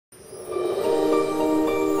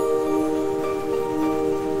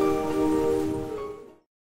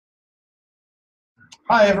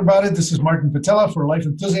Hi, everybody. This is Martin Patella for Life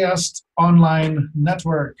Enthusiast Online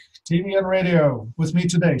Network, TV and radio. With me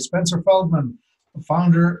today, Spencer Feldman,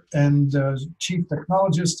 founder and chief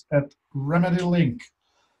technologist at Remedy Link.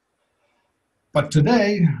 But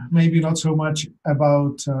today, maybe not so much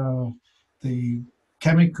about the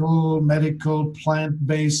chemical, medical,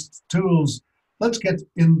 plant-based tools. Let's get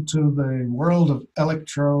into the world of I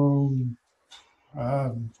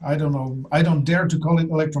don't know, I don't dare to call it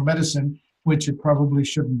electromedicine, which it probably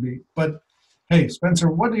shouldn't be. But hey, Spencer,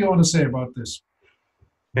 what do you want to say about this?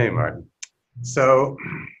 Hey, Martin. So,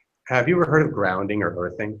 have you ever heard of grounding or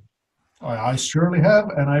earthing? I surely have,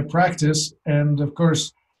 and I practice. And of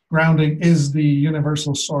course, grounding is the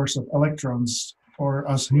universal source of electrons for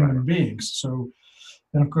us human beings. So,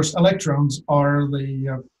 and of course, electrons are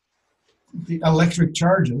the electric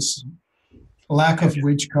charges, lack of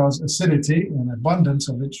which cause acidity and abundance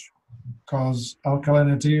of which cause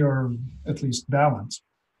alkalinity or at least balance.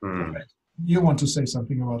 You want to say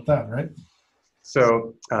something about that, right?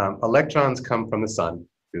 So electrons come from the sun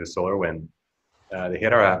through the solar wind. They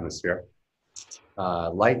hit our atmosphere.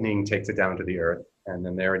 Lightning takes it down to the earth, and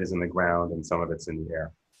then there it is in the ground, and some of it's in the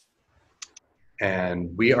air.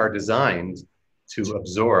 And we are designed to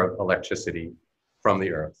absorb electricity from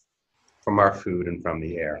the earth, from our food, and from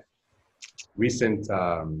the air. Recent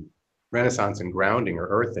renaissance in grounding or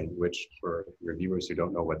earthing, which for your viewers who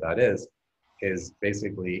don't know what that is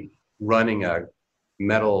basically running a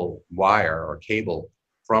metal wire or cable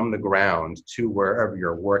from the ground to wherever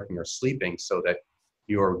you're working or sleeping so that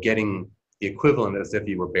you're getting the equivalent as if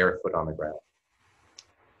you were barefoot on the ground.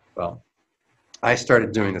 Well, I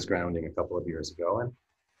started doing this grounding a couple of years ago, and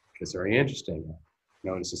it's very interesting. I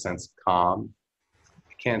noticed a sense of calm.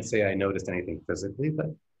 I can't say I noticed anything physically,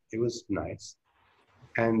 but it was nice.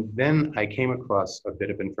 And then I came across a bit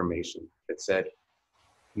of information that said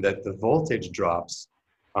that the voltage drops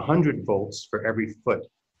 100 volts for every foot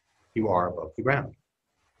you are above the ground.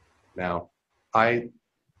 Now, I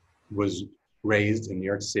was raised in New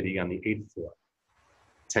York City on the 8th floor,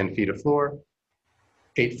 10 feet of floor,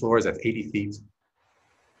 8 floors, that's 80 feet,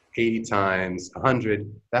 80 times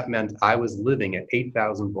 100, that meant I was living at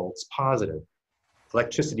 8,000 volts positive.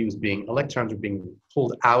 Electrons were being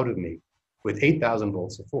pulled out of me with 8,000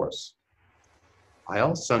 volts of force. I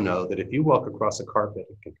also know that if you walk across a carpet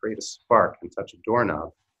and can create a spark and touch a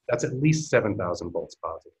doorknob, that's at least 7,000 volts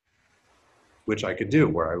positive, which I could do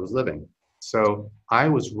where I was living. So I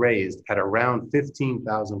was raised at around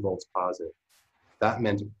 15,000 volts positive. That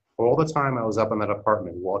meant all the time I was up in that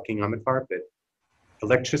apartment walking on the carpet,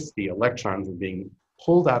 electrons were being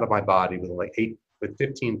pulled out of my body with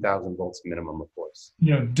 15,000 volts minimum of force.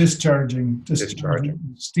 You know, discharging,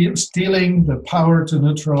 stealing the power to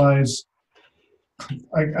neutralize.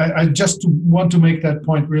 I just want to make that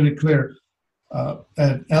point really clear.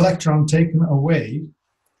 An electron taken away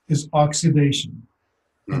is oxidation.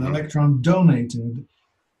 An electron donated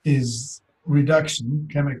is reduction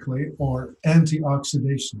chemically or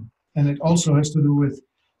antioxidation. And it also has to do with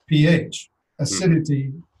pH.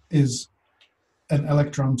 Acidity is an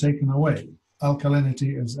electron taken away.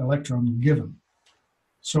 Alkalinity is electron given.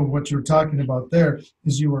 So what you're talking about there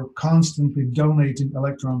is you were constantly donating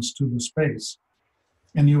electrons to the space,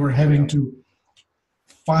 and you were having to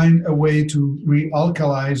find a way to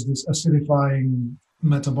realkalize this acidifying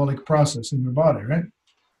metabolic process in your body, right?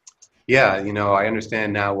 Yeah, I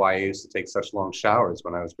understand now why I used to take such long showers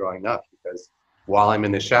when I was growing up, because while I'm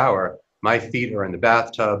in the shower, my feet are in the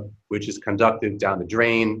bathtub, which is conducted down the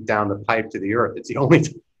drain, down the pipe to the earth. It's the only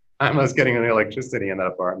time I was getting any electricity in that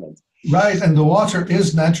apartment. Right, and the water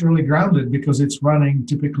is naturally grounded because it's running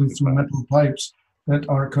typically through metal pipes that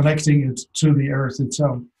are connecting it to the earth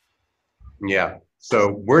itself. Yeah,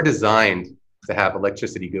 so we're designed to have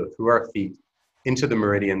electricity go through our feet, into the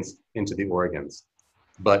meridians, into the organs.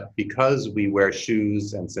 But because we wear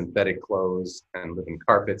shoes and synthetic clothes and live in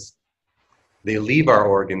carpets, they leave our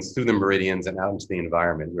organs through the meridians and out into the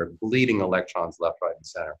environment. We're bleeding electrons left, right, and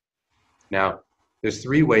center. Now, there's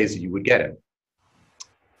 3 ways you would get it.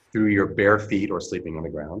 Through your bare feet or sleeping on the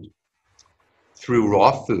ground, through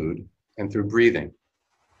raw food, and through breathing.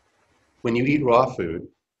 When you eat raw food,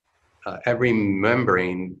 every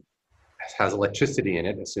membrane has electricity in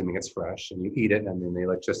it, assuming it's fresh, and you eat it, and then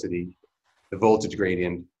the voltage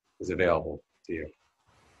gradient is available to you.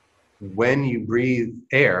 When you breathe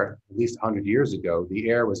air, at least 100 years ago, the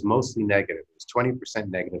air was mostly negative. It was 20%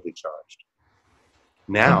 negatively charged.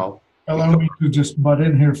 Now, allow me to just butt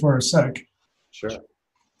in here for a sec. Sure.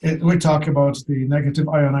 We talk about the negative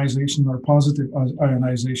ionization or positive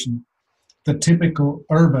ionization. The typical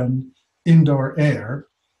urban indoor air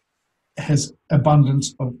has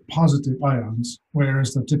abundance of positive ions,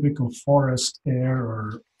 whereas the typical forest air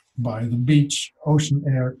or by the beach ocean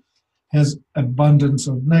air has abundance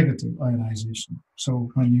of negative ionization. So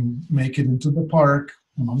when you make it into the park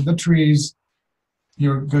among the trees,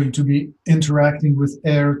 you're going to be interacting with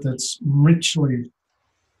air that's richly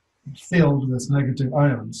filled with negative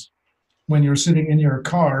ions. When you're sitting in your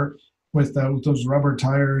car with those rubber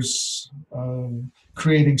tires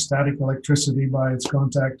creating static electricity by its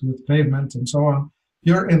contact with pavement and so on,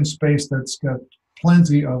 you're in space that's got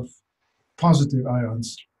plenty of positive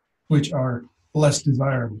ions, which are less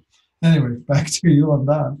desirable. Anyway, back to you on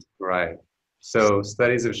that. Right. So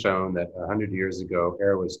studies have shown that 100 years ago,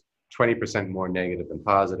 air was 20% more negative than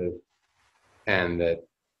positive, and that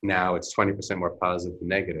now it's 20% more positive than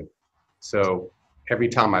negative. So every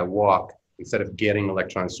time I walk, instead of getting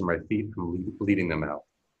electrons from my feet, I'm bleeding them out.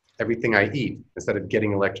 Everything I eat, instead of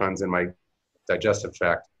getting electrons in my digestive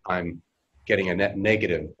tract, I'm getting a net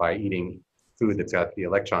negative by eating food that's got the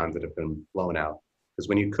electrons that have been blown out. Because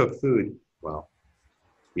when you cook food, well,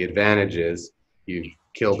 the advantage is you've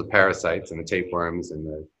killed the parasites and the tapeworms and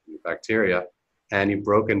the bacteria, and you've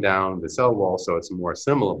broken down the cell wall so it's more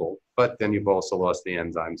assimilable, but then you've also lost the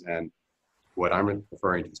enzymes and what I'm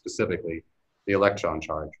referring to specifically, the electron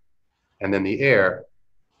charge. And then the air,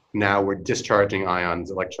 now we're discharging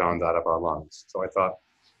ions, electrons out of our lungs. So I thought,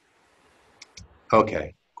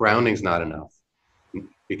 okay, grounding's not enough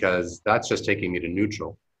because that's just taking me to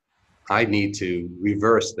neutral. I need to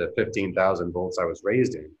reverse the 15,000 volts I was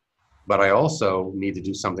raised in, but I also need to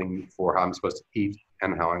do something for how I'm supposed to eat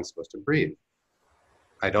and how I'm supposed to breathe.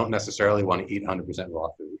 I don't necessarily want to eat 100% raw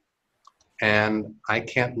food. And I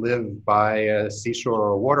can't live by a seashore or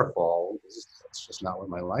a waterfall. That's just not what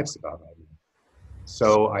my life's about right now.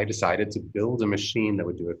 So I decided to build a machine that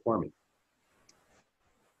would do it for me.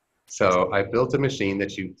 So I built a machine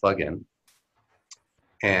that you plug in,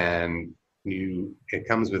 and it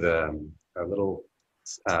comes with a little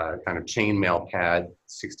kind of chainmail pad,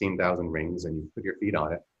 16,000 rings, and you put your feet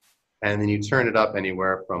on it. And then you turn it up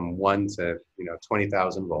anywhere from 1 to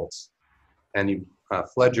 20,000 volts, and you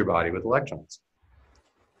flood your body with electrons.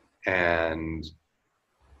 And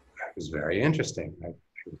it was very interesting. I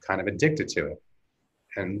was kind of addicted to it.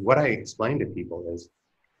 And what I explain to people is,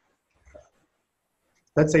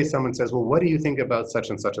 let's say someone says, well, what do you think about such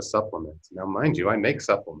and such a supplement? Now, mind you, I make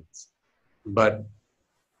supplements, but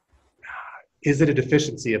is it a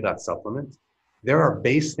deficiency of that supplement? There are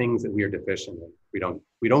base things that we are deficient in.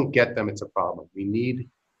 We don't get them, it's a problem. We need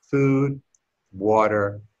food,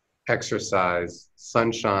 water, exercise,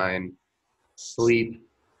 sunshine, sleep,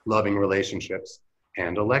 loving relationships,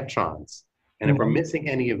 and electrons. And if we're missing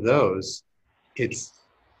any of those, it's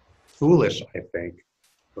foolish, I think,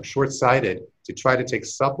 or short-sighted to try to take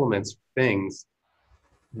supplements for things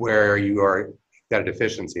where you got a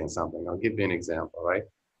deficiency in something. I'll give you an example, right?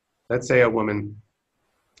 Let's say a woman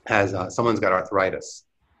has, someone's got arthritis,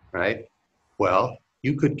 right? Well,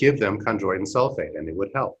 you could give them chondroitin sulfate and it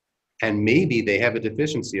would help. And maybe they have a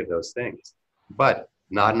deficiency of those things, but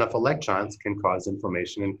not enough electrons can cause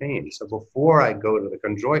inflammation and pain. So before I go to the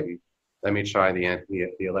chondroitin, let me try the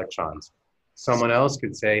electrons. Someone else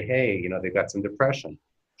could say, hey, they've got some depression.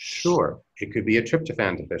 Sure, it could be a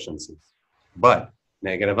tryptophan deficiency, but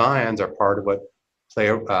negative ions are part of what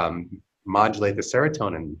modulate the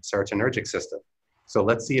serotonergic system. So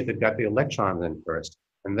let's see if they've got the electrons in first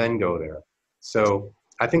and then go there. So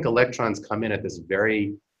I think electrons come in at this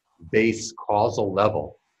very base causal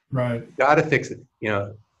level. Right. You got to fix it.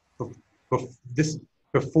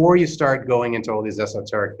 Before you start going into all these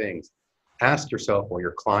esoteric things, ask yourself or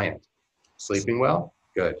your client, sleeping well?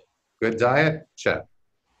 Good. Good diet? Check.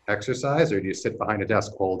 Exercise, or do you sit behind a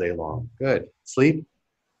desk all day long? Good. Sleep?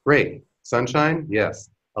 Great. Sunshine? Yes.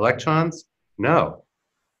 Electrons? No.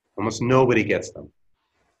 Almost nobody gets them.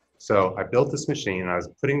 So I built this machine, and I was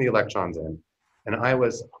putting the electrons in, and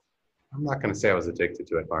I'm not going to say I was addicted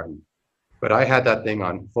to it, Martin, but I had that thing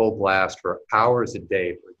on full blast for hours a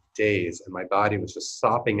day, for days, and my body was just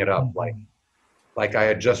sopping it up like I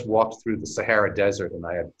had just walked through the Sahara Desert and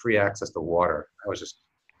I had free access to water.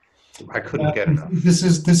 I couldn't get enough. This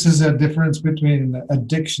is a difference between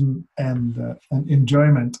addiction and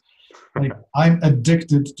enjoyment. Like, I'm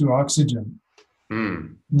addicted to oxygen.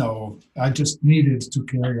 No, I just need it to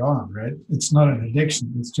carry on, right? It's not an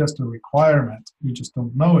addiction. It's just a requirement. We just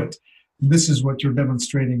don't know it. This is what you're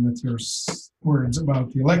demonstrating with your words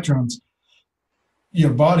about the electrons.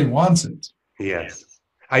 Your body wants it. Yes.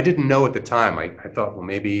 I didn't know at the time. I thought, well,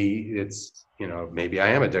 maybe it's, maybe I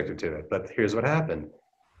am addicted to it. But here's what happened.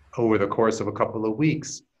 Over the course of a couple of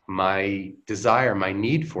weeks, my desire, my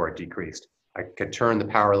need for it decreased. I could turn the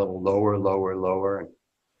power level lower, lower, lower. And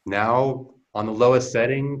now on the lowest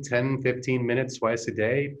setting, 10, 15 minutes twice a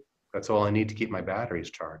day, that's all I need to keep my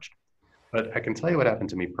batteries charged. But I can tell you what happened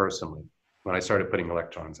to me personally when I started putting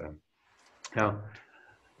electrons in. Now,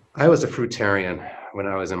 I was a fruitarian when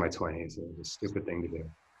I was in my 20s. It was a stupid thing to do.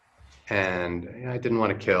 And I didn't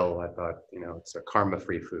want to kill. I thought, it's a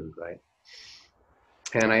karma-free food, right?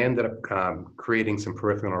 And I ended up creating some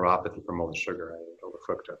peripheral neuropathy from all the sugar I ate, all the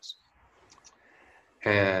fructose.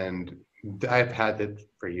 And I've had it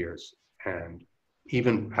for years. And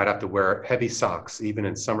even I'd have to wear heavy socks, even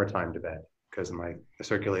in summertime, to bed, because the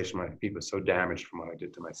circulation of my feet was so damaged from what I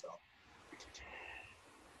did to myself.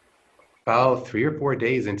 About 3 or 4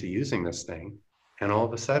 days into using this thing, and all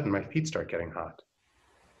of a sudden my feet start getting hot.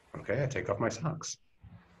 Okay, I take off my socks.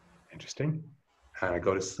 Interesting. And I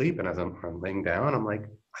go to sleep, and as I'm laying down, I'm like,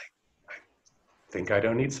 I think I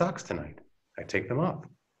don't need socks tonight. I take them off.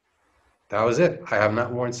 That was it. I have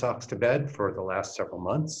not worn socks to bed for the last several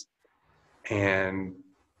months, and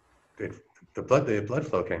the blood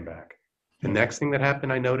flow came back. The next thing that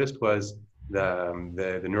happened, I noticed, was the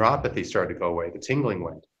neuropathy started to go away. The tingling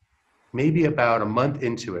went. Maybe about a month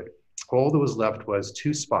into it, all that was left was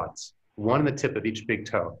 2 spots, one on the tip of each big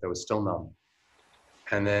toe that was still numb.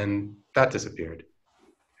 And then that disappeared,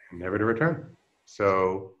 never to return.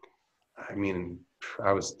 So, I mean,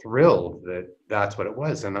 I was thrilled that that's what it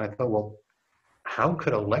was. And I thought, well, how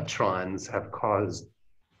could electrons have caused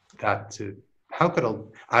that to,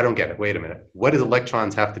 I don't get it. Wait a minute. What does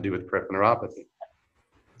electrons have to do with peripheral neuropathy?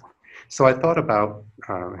 So I thought about,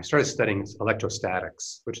 I started studying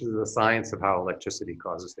electrostatics, which is the science of how electricity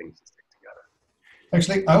causes things to stick together.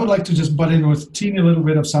 Actually, I would like to just butt in with a teeny little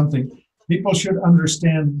bit of something. People should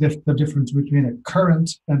understand the difference between a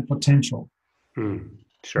current and potential.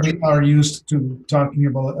 Sure. We are used to talking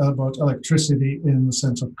about electricity in the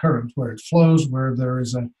sense of current, where it flows, where there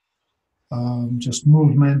is a just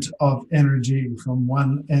movement of energy from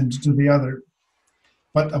one end to the other.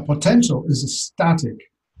 But a potential is a static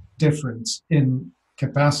difference in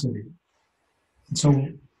capacity. And so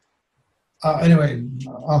anyway,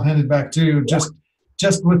 I'll hand it back to you, just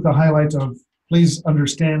with the highlight of, please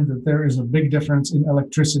understand that there is a big difference in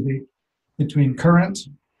electricity between current,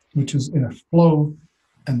 which is in a flow,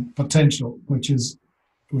 and potential, which is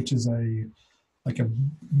like a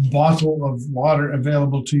bottle of water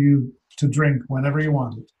available to you to drink whenever you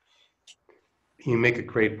want it. You make a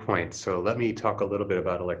great point. So let me talk a little bit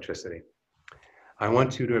about electricity. I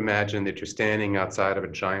want you to imagine that you're standing outside of a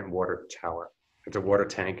giant water tower. It's a water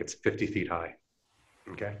tank. It's 50 feet high.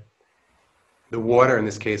 Okay. The water in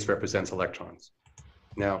this case represents electrons.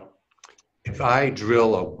 Now, if I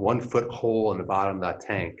drill a 1-foot hole in the bottom of that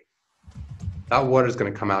tank, that water is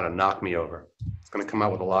going to come out and knock me over. It's going to come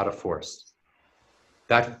out with a lot of force.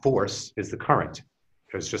 That force is the current.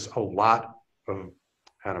 There's just a lot of,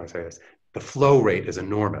 how do I say this? The flow rate is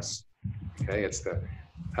enormous. Okay, it's the,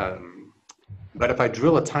 but if I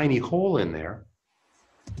drill a tiny hole in there,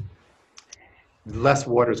 less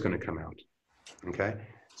water is going to come out. Okay,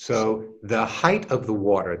 so the height of the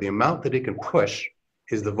water, the amount that it can push,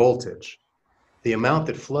 is the voltage. The amount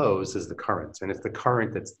that flows is the current, and it's the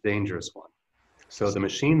current that's the dangerous one. So the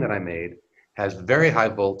machine that I made has very high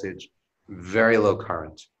voltage, very low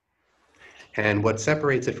current. And what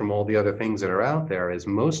separates it from all the other things that are out there is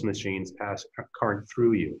most machines pass current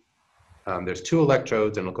through you. There's 2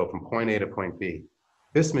 electrodes, and it'll go from point A to point B.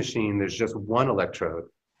 This machine, there's just 1 electrode,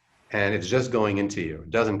 and it's just going into you. It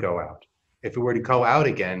doesn't go out. If it were to go out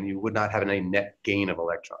again, you would not have any net gain of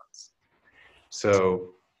electrons.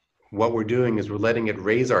 So what we're doing is we're letting it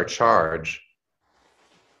raise our charge.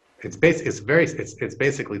 It's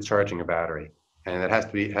basically charging a battery, and it has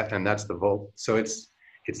to be, and that's the volt. So it's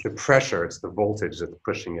the pressure, it's the voltage that's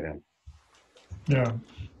pushing it in. Yeah,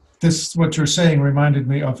 this, what you're saying, reminded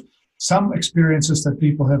me of some experiences that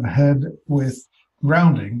people have had with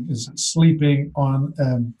grounding, is sleeping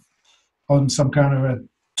on some kind of a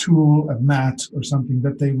tool, a mat or something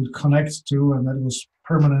that they would connect to, and that was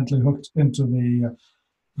permanently hooked into the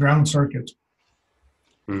ground circuit.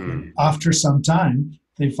 After some time,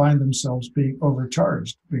 they find themselves being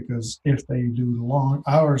overcharged, because if they do long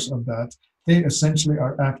hours of that, they essentially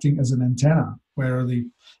are acting as an antenna, where the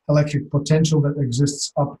electric potential that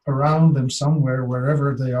exists up around them somewhere,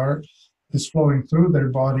 wherever they are, is flowing through their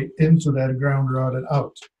body into that ground rod and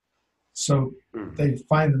out. So they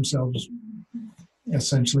find themselves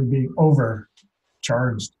essentially being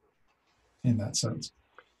overcharged in that sense.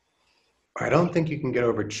 I don't think you can get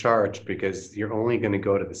overcharged, because you're only going to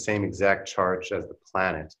go to the same exact charge as the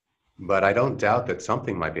planet. But I don't doubt that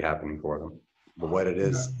something might be happening for them. But what it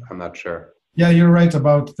is, I'm not sure. Yeah, you're right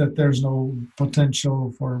about that. There's no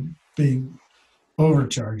potential for being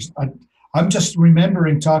overcharged. I'm just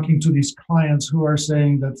remembering talking to these clients who are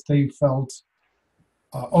saying that they felt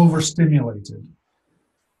overstimulated.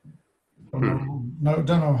 Don't know, no,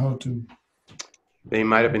 don't know how to. They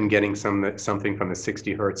might have been getting something from the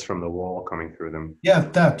 60 hertz from the wall coming through them. Yeah,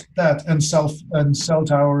 that and cell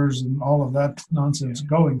towers and all of that nonsense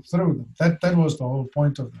going through them. That was the whole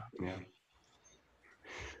point of that. Yeah.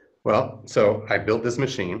 Well, so I built this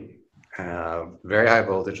machine, very high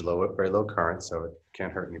voltage, very low current, so it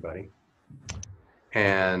can't hurt anybody.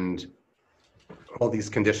 And all these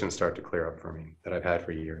conditions start to clear up for me that I've had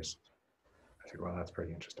for years. I said, well, that's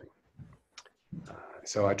pretty interesting.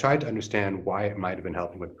 So I tried to understand why it might have been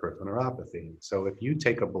helping with peripheral neuropathy. So if you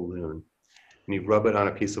take a balloon and you rub it on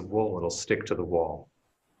a piece of wool, it'll stick to the wall.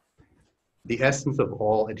 The essence of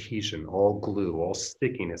all adhesion, all glue, all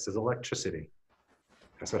stickiness is electricity.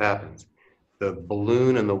 That's what happens. The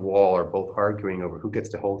balloon and the wall are both arguing over who gets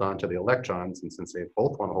to hold on to the electrons, and since they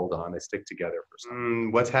both want to hold on, they stick together for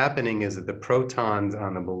some. What's happening is that the protons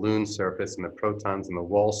on the balloon surface and the protons on the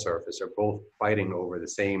wall surface are both fighting over the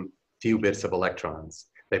same few bits of electrons.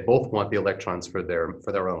 They both want the electrons for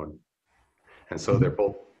their own. And so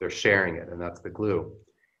they're sharing it, and that's the glue.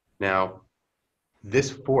 Now,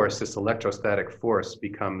 this force, this electrostatic force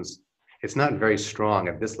it's not very strong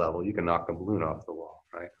at this level. You can knock the balloon off the wall,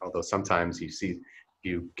 right? Although sometimes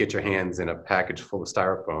you get your hands in a package full of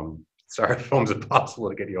styrofoam. Styrofoam is impossible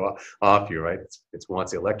to get you off you, right? It's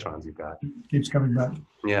wants the electrons you've got. Keeps coming back.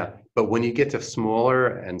 Yeah, but when you get to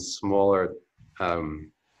smaller and smaller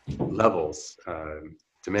levels,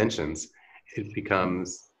 dimensions, it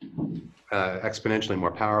becomes exponentially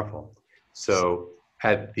more powerful. So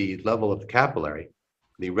at the level of the capillary,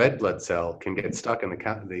 the red blood cell can get stuck in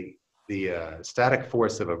the static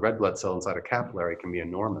force of a red blood cell inside a capillary can be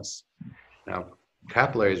enormous. Now,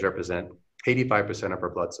 capillaries represent 85% of our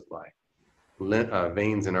blood supply.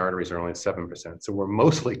 Veins and arteries are only 7%. So we're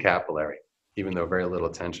mostly capillary, even though very little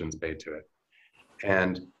attention is paid to it.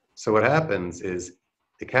 And so what happens is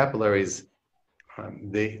the capillaries,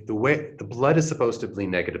 the blood is supposed to be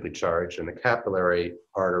negatively charged, and the capillary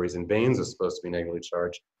arteries and veins are supposed to be negatively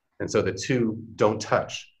charged. And so the two don't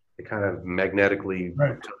touch. They kind of magnetically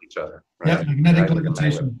repel each other. Right? Yeah, magnetic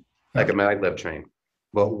levitation. Like a maglev train.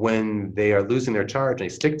 But when they are losing their charge and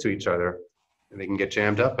they stick to each other, they can get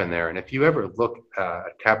jammed up in there. And if you ever look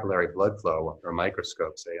at capillary blood flow or a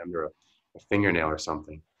microscope, say under a fingernail or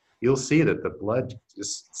something, you'll see that the blood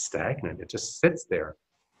is stagnant. It just sits there.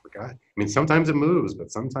 I mean, sometimes it moves,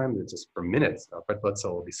 but sometimes it's just for minutes, a red blood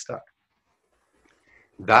cell will be stuck.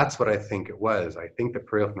 That's what I think it was. I think the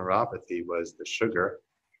peripheral neuropathy was the sugar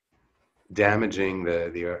damaging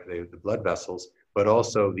the blood vessels, but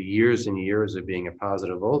also the years and years of being a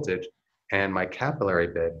positive voltage. And my capillary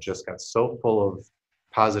bed just got so full of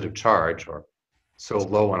positive charge or so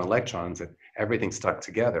low on electrons that everything stuck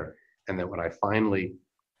together. And then when I finally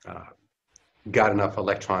got enough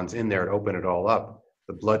electrons in there to open it all up,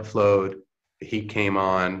 the blood flowed, the heat came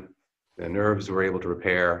on, the nerves were able to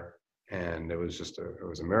repair, and it was just it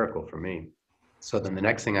was a miracle for me. So then the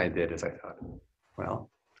next thing I did is I thought, well,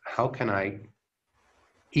 how can I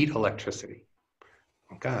eat electricity?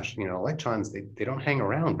 Oh, gosh, electrons, they don't hang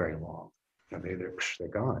around very long. They're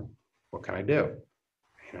gone. What can I do?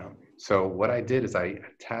 So what I did is I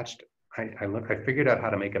figured out how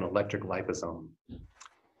to make an electric liposome.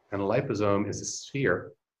 And a liposome is a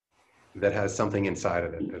sphere that has something inside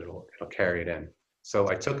of it that it'll carry it in. So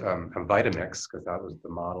I took a Vitamix, because that was the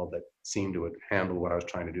model that seemed to handle what I was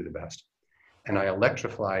trying to do the best. And I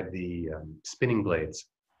electrified the spinning blades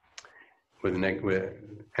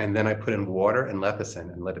and then I put in water and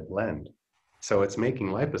lecithin and let it blend. So it's making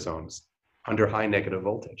liposomes under high negative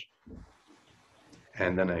voltage.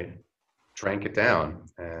 And then I drank it down,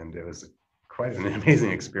 and it was quite an amazing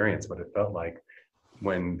experience, what it felt like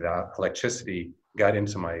when the electricity got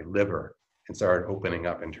into my liver and started opening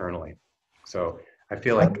up internally. So I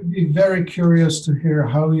feel like... I'd be very curious to hear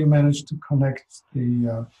how you managed to connect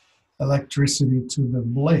the electricity to the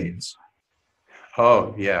blades.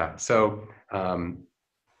 Oh, yeah. So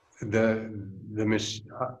the machine...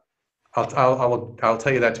 I'll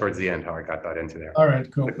tell you that towards the end, how I got that into there. All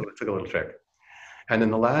right, cool. It took a little trick. And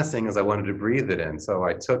then the last thing is I wanted to breathe it in. So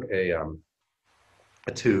I took a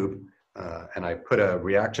tube and I put a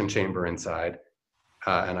reaction chamber inside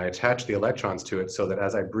and I attached the electrons to it so that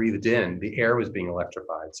as I breathed in, the air was being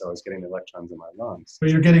electrified. So I was getting the electrons in my lungs. So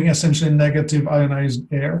you're getting essentially negative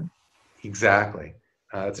ionized air? Exactly.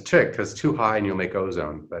 It's a trick because too high and you'll make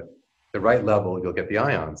ozone, but the right level, you'll get the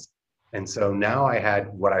ions. And so now I had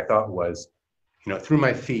what I thought was through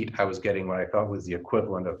my feet, I was getting what I thought was the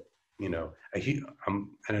equivalent of, an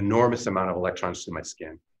enormous amount of electrons through my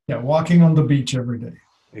skin. Yeah, walking on the beach every day.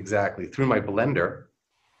 Exactly. Through my blender,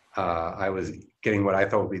 I was getting what I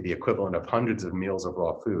thought would be the equivalent of hundreds of meals of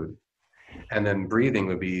raw food. And then breathing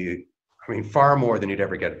would be, far more than you'd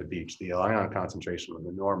ever get at the beach. The ion concentration was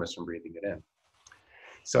enormous from breathing it in.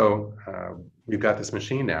 So we've got this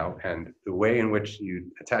machine now, and the way in which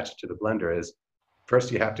you attach it to the blender is,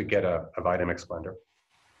 first you have to get a Vitamix blender.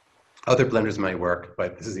 Other blenders might work,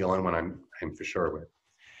 but this is the only one I'm for sure with.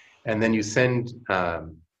 And then you send,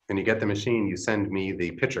 when you get the machine, you send me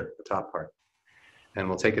the pitcher, the top part, and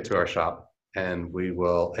we'll take it to our shop, and we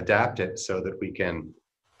will adapt it so that we can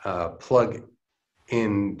plug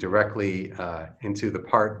in directly into the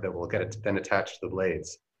part that will get it then attached to the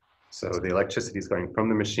blades. So the electricity is going from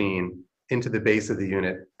the machine into the base of the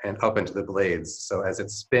unit and up into the blades. So as it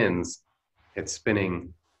spins, it's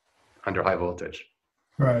spinning under high voltage.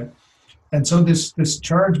 Right. And so this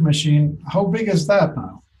charge machine, how big is that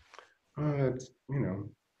now? It's,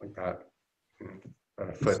 like that, about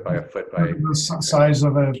a foot by a foot by. The size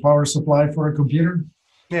of a power supply for a computer?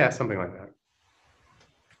 Yeah, something like that.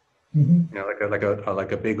 Mm-hmm.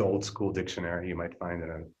 Like a big old school dictionary you might find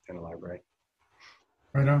in a library.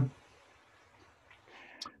 Right on.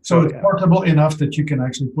 So it's portable enough that you can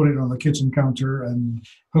actually put it on the kitchen counter and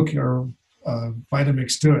hook your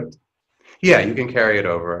Vitamix to it. Yeah, you can carry it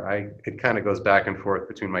over. It kind of goes back and forth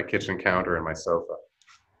between my kitchen counter and my sofa.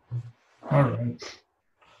 All right.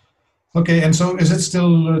 Okay, and so is it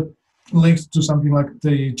still linked to something like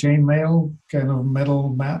the chainmail kind of metal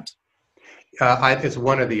mat? It's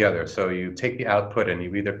one or the other. So you take the output and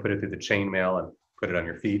you either put it through the chainmail and put it on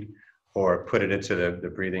your feet, or put it into the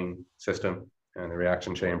breathing system and the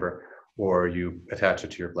reaction chamber, or you attach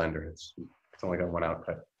it to your blender. It's only got one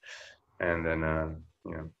output. And then,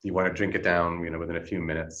 you want to drink it down, within a few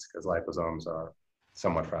minutes, because liposomes are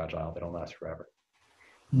somewhat fragile. They don't last forever.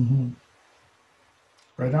 Mm-hmm.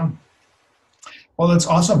 Right on. Well, that's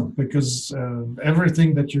awesome, because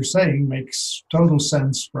everything that you're saying makes total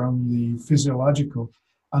sense from the physiological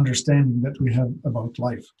understanding that we have about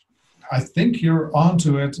life. I think you're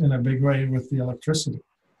onto it in a big way with the electricity,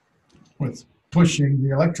 with pushing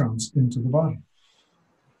the electrons into the body.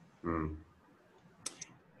 Mm.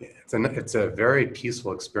 It's a very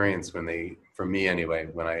peaceful experience for me anyway,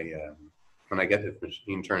 when I get the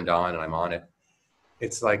machine turned on and I'm on it.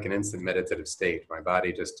 It's like an instant meditative state. My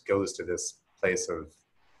body just goes to this place of,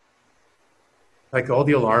 like, all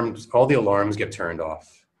the alarms get turned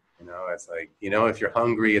off. It's like, if you're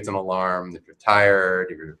hungry, it's an alarm. If you're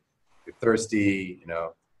tired, if you're thirsty,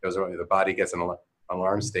 the body gets an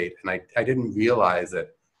alarm state. And I didn't realize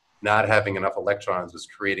that not having enough electrons was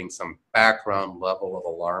creating some background level of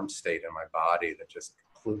alarm state in my body that just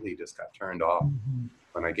completely got turned off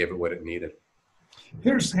when I gave it what it needed.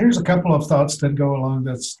 Here's a couple of thoughts that go along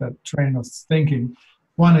that train of thinking.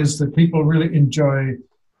 One is that people really enjoy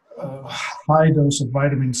a high dose of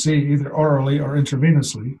vitamin C, either orally or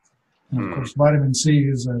intravenously. And of course, vitamin C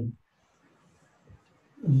is an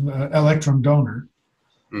electron donor.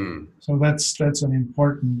 So that's an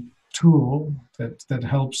important tool that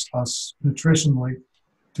helps us nutritionally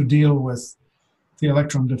to deal with the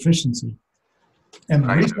electron deficiency. And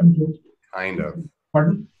kind of.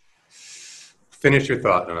 Pardon? Finish your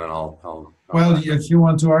thought, and then I'll well, if you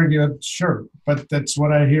want to argue it, sure. But that's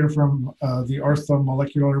what I hear from the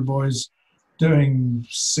orthomolecular boys doing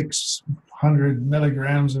 600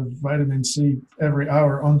 milligrams of vitamin C every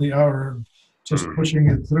hour on the hour, just pushing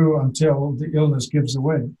it through until the illness gives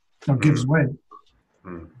way.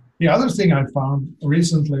 The other thing I found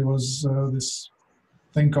recently was this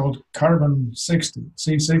thing called carbon 60,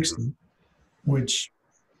 C60, which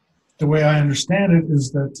the way I understand it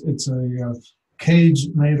is that it's a cage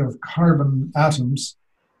made of carbon atoms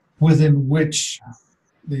within which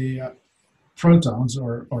the protons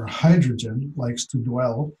or hydrogen likes to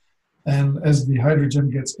dwell. And as the hydrogen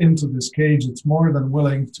gets into this cage, it's more than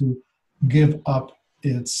willing to give up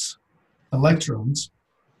its electrons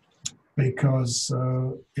because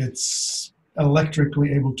it's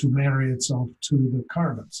electrically able to marry itself to the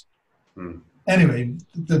carbons. Anyway,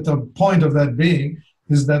 the point of that being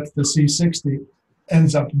is that the C60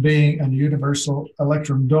 ends up being a universal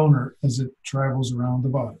electron donor as it travels around the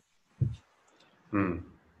body.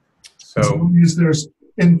 So as long as there's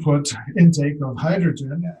intake of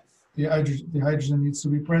hydrogen, the hydrogen needs to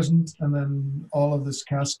be present, and then all of this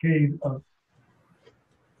cascade of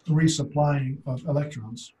resupplying of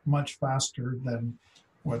electrons much faster than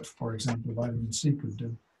what, for example, vitamin C could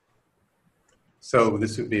do. So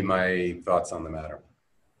this would be my thoughts on the matter.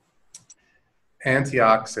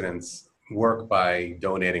 Antioxidants work by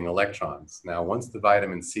donating electrons. Now, once the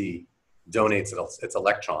vitamin C donates its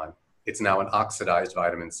electron, it's now an oxidized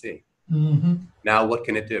vitamin C. Mm-hmm. Now, what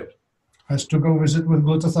can it do? Has to go visit with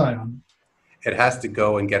glutathione. It has to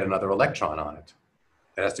go and get another electron on it.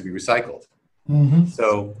 It has to be recycled. Mm-hmm.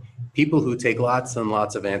 So people who take lots and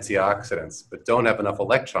lots of antioxidants but don't have enough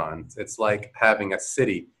electrons, it's like having a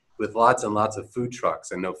city with lots and lots of food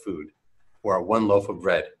trucks and no food, or one loaf of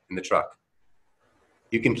bread in the truck.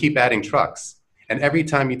 You can keep adding trucks, and every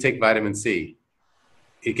time you take vitamin C,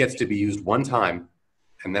 it gets to be used one time,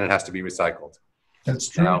 and then it has to be recycled. That's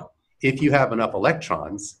true. Now, if you have enough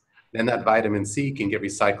electrons, then that vitamin C can get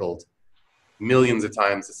recycled millions of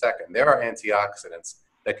times a second. There are antioxidants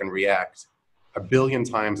that can react 1 billion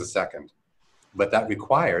times a second, but that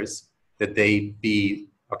requires that they be,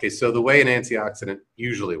 okay, so the way an antioxidant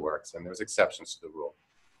usually works, and there's exceptions to the rule,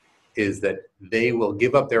 is that they will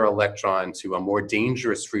give up their electron to a more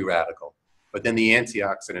dangerous free radical, but then the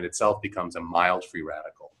antioxidant itself becomes a mild free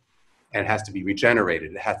radical and has to be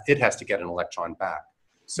regenerated. It has to get an electron back.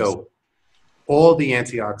 So all the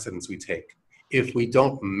antioxidants we take, if we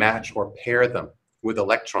don't match or pair them with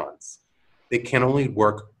electrons, they can only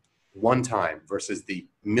work one time versus the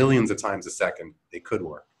millions of times a second they could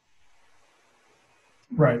work.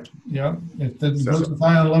 Right. Yeah. If the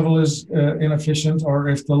glutathione level is inefficient, or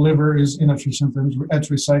if the liver is inefficient at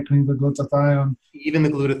recycling the glutathione. Even the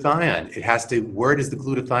glutathione, it has to, where is the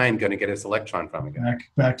glutathione going to get its electron from again?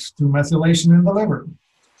 Back to methylation in the liver.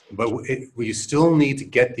 But you still need to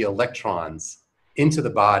get the electrons into the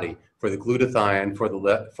body for the glutathione,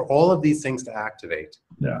 for all of these things to activate.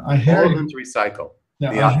 Yeah, I hear all you. of them to recycle.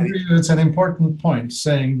 Yeah, I hear you. It's an important point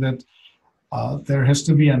saying that there has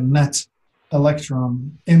to be a net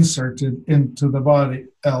electron inserted into the body,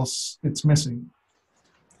 else it's missing.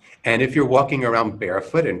 And if you're walking around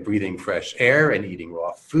barefoot and breathing fresh air and eating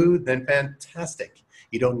raw food, then fantastic.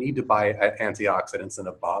 You don't need to buy antioxidants in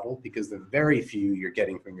a bottle, because the very few you're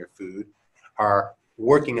getting from your food are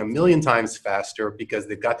working 1 million times faster because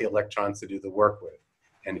they've got the electrons to do the work with.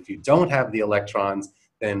 And if you don't have the electrons,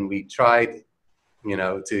 then we tried,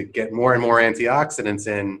 to get more and more antioxidants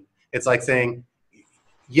in. It's like saying,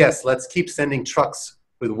 yes, let's keep sending trucks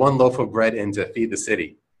with one loaf of bread in to feed the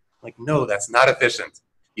city. Like, no, that's not efficient.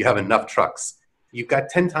 You have enough trucks. You've got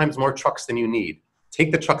 10 times more trucks than you need.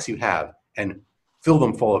 Take the trucks you have and fill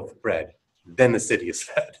them full of bread. Then the city is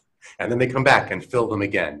fed. And then they come back and fill them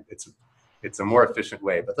again. It's a more efficient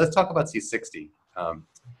way. But let's talk about C60.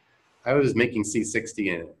 I was making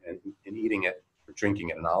C60 and eating it or drinking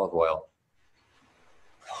it in olive oil,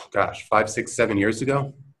 5, 6, 7 years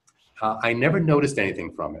ago. I never noticed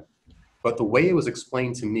anything from it. But the way it was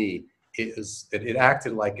explained to me is that it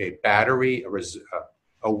acted like a battery, a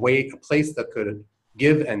place that could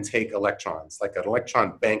give and take electrons, like an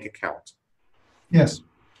electron bank account. Yes.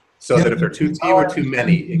 So that if there are too few or too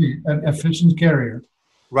many, an efficient carrier.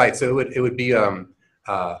 Right. So it would be a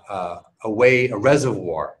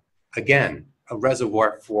reservoir. Again, a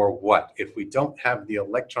reservoir for what? If we don't have the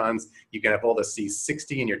electrons, you can have all the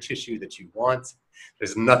C60 in your tissue that you want.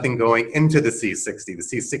 There's nothing going into the C60. The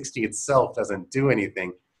C60 itself doesn't do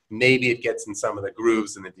anything. Maybe it gets in some of the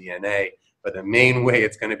grooves in the DNA, but the main way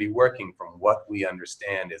it's going to be working, from what we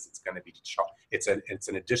understand, is it's going to be it's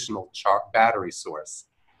an additional battery source.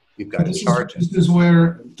 You've got to charge it.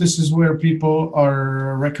 This is where people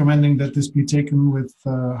are recommending that this be taken with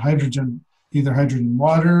hydrogen, either hydrogen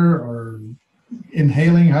water or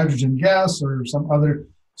inhaling hydrogen gas or some other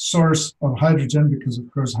source of hydrogen, because of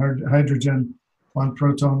course hydrogen, one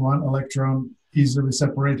proton, one electron, easily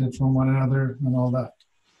separated from one another and all that.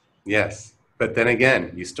 Yes, but then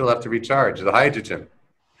again, you still have to recharge the hydrogen.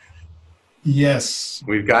 Yes.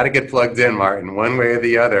 We've got to get plugged in, Martin, one way or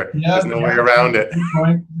the other. There's no way around it.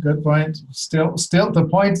 Good point. Still, the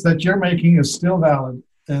point that you're making is still valid.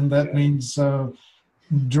 And that means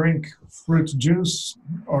drink fruit juice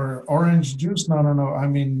or orange juice. No. I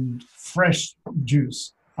mean, fresh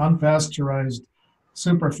juice, unpasteurized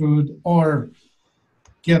superfood, or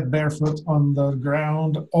get barefoot on the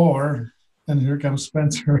ground, or, and here comes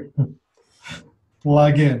Spencer,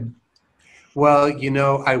 plug in. Well,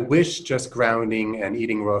 I wish just grounding and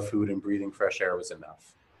eating raw food and breathing fresh air was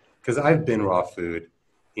enough. Because I've been raw food,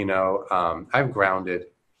 I've grounded,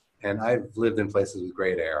 and I've lived in places with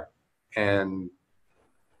great air. And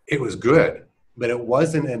it was good, but it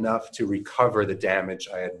wasn't enough to recover the damage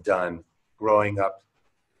I had done growing up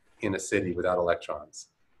in a city without electrons.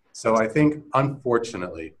 So I think,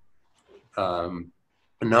 unfortunately, a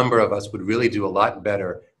number of us would really do a lot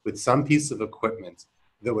better with some piece of equipment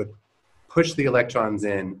that would push the electrons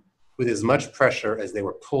in with as much pressure as they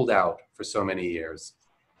were pulled out for so many years.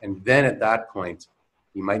 And then at that point,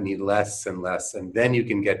 you might need less and less. And then you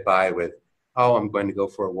can get by with, oh, I'm going to go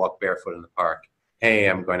for a walk barefoot in the park. Hey,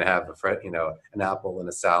 I'm going to have an apple and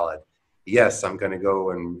a salad. Yes, I'm going to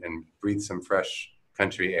go and breathe some fresh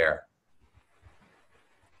country air.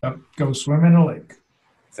 Go swim in a lake.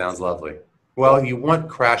 Sounds lovely. Well, you want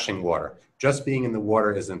crashing water. Just being in the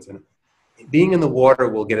water isn't. Being in the water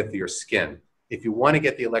will get it through your skin. If you want to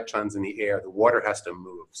get the electrons in the air, the water has to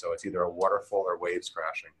move. So it's either a waterfall or waves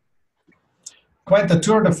crashing. Quite the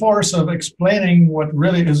tour de force of explaining what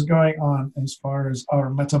really is going on as far as our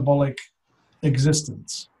metabolic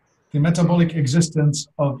existence. The metabolic existence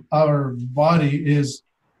of our body is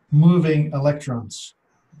moving electrons.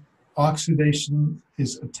 Oxidation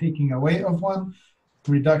is a taking away of one,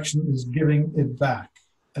 reduction is giving it back.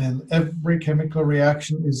 And every chemical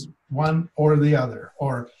reaction is one or the other.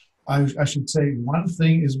 Or I should say one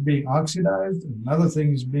thing is being oxidized, another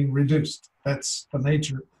thing is being reduced. That's the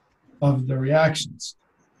nature of the reactions.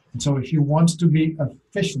 And so if you want to be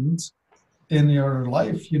efficient in your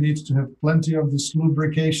life, you need to have plenty of this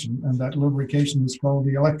lubrication, and that lubrication is called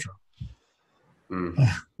the electron.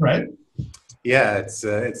 Right? Yeah, it's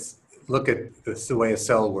look at the way a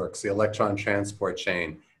cell works, the electron transport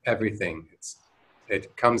chain, everything.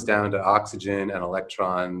 It comes down to oxygen and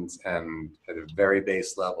electrons, and at a very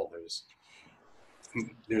base level,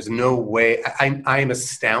 there's no way. I'm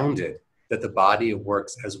astounded that the body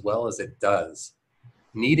works as well as it does,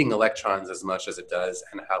 needing electrons as much as it does,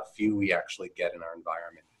 and how few we actually get in our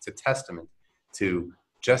environment. It's a testament to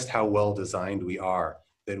just how well designed we are,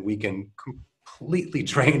 that we can completely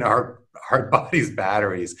drain our body's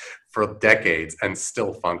batteries for decades and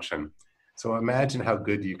still function. So imagine how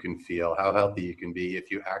good you can feel, how healthy you can be if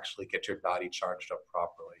you actually get your body charged up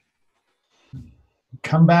properly.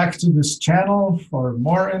 Come back to this channel for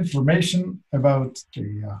more information about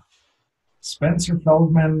the Spencer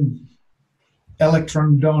Feldman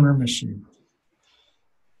electron donor machine.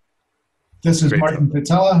 This is Martin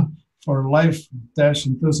Pitella for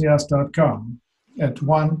life-enthusiast.com at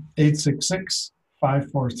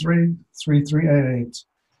 1-866-543-3388.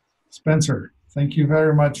 Spencer, thank you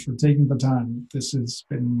very much for taking the time. This has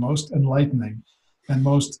been most enlightening and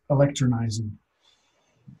most electronizing.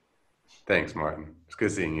 Thanks, Martin. It's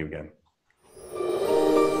good seeing you again.